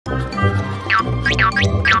Oh!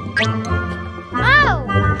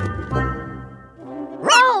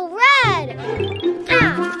 Oh, red!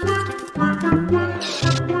 Ah.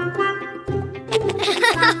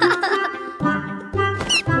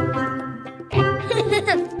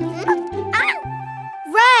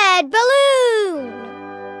 Red balloon!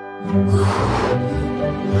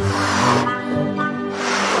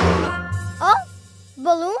 Oh,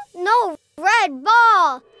 balloon? No, red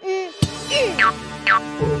ball.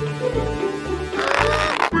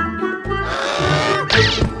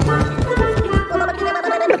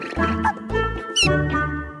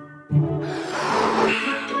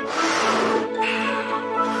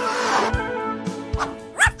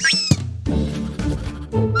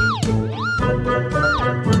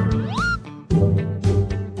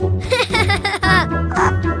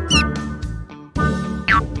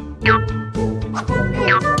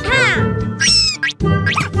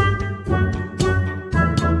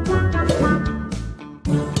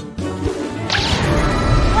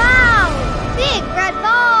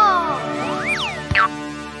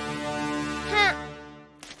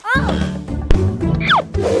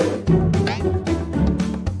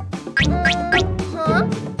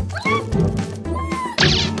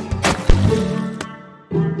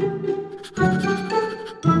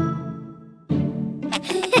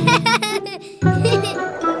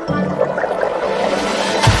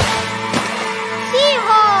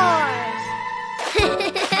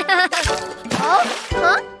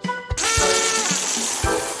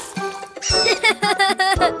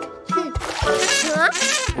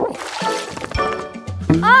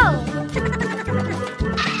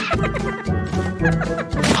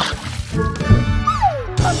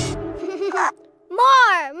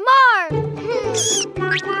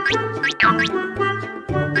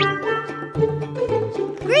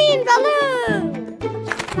 Green balloon!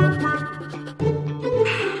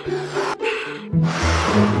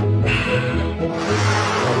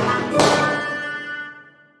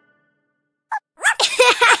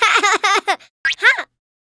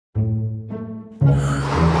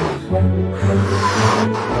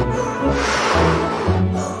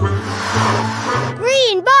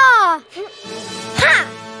 Green ball! Ha!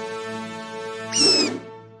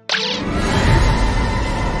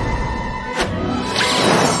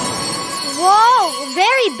 Whoa,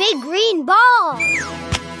 very big green ball.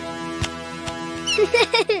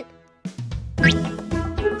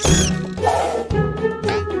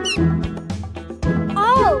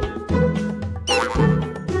 Oh.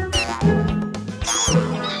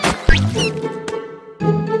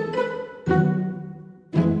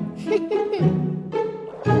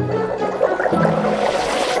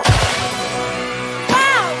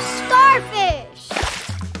 Wow, starfish.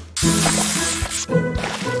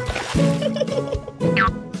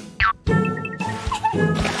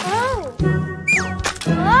 Oh.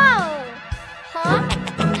 Oh. Huh?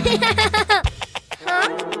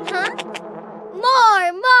 Huh?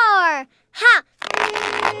 More. Ha.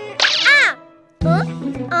 Ah.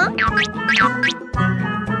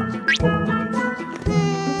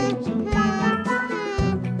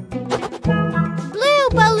 Blue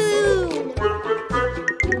balloon.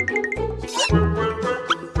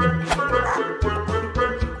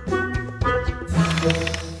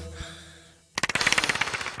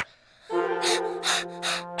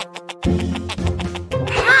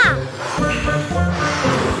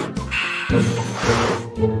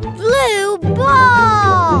 Blue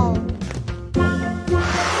ball.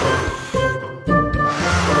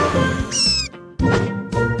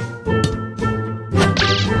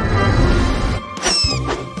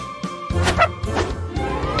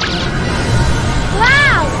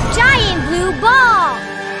 Wow, giant blue ball.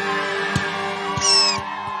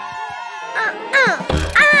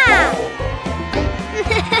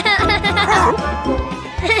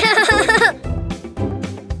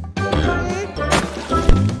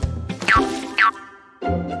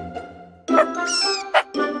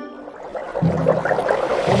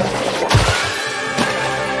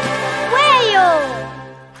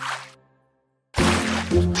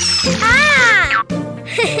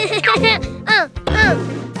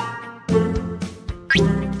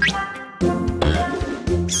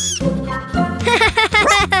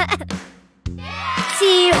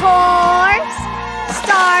 Seahorse,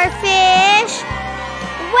 starfish,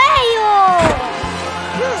 whale.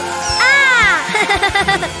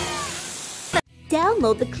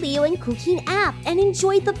 Download the Cleo and Cuquín app and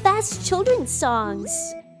enjoy the best children's songs.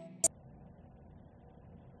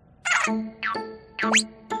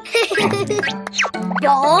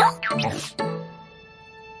 Ball?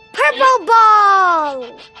 Purple ball.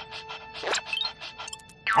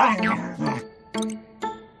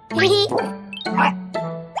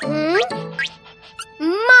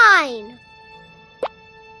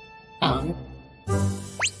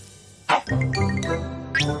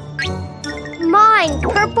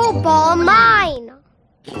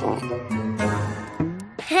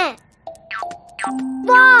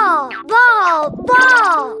 Ball, ball,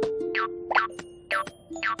 ball.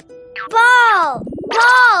 Ball,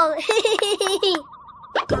 ball.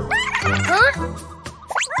 Huh?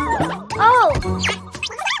 Oh.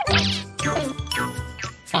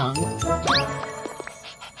 Ah.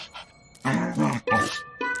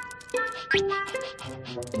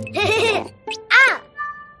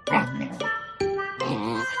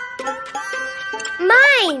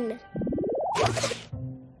 Mine.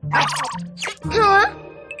 Huh?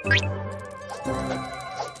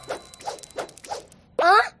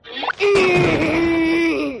 Huh?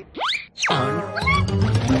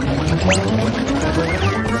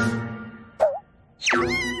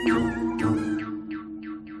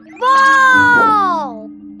 Ball!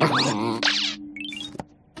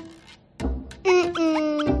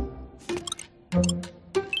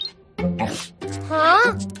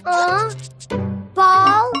 Huh?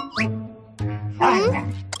 Ball?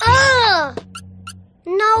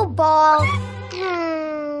 No ball.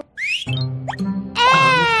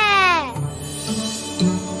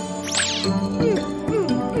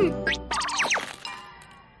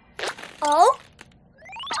 Oh?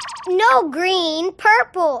 No green,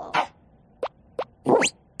 purple.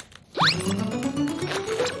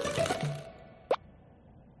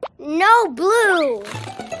 No blue.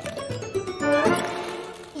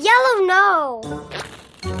 Yellow, no.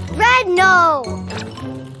 Red, no.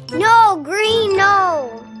 No green, no.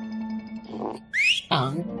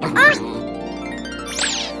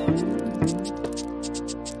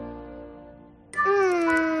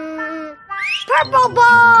 Purple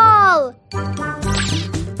ball.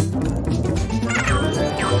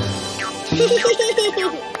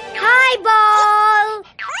 Hi, ball.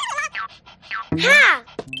 Ha.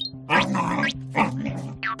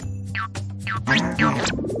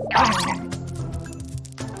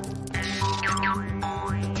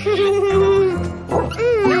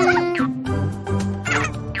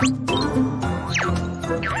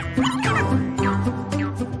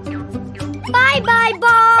 Bye-bye,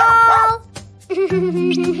 ball.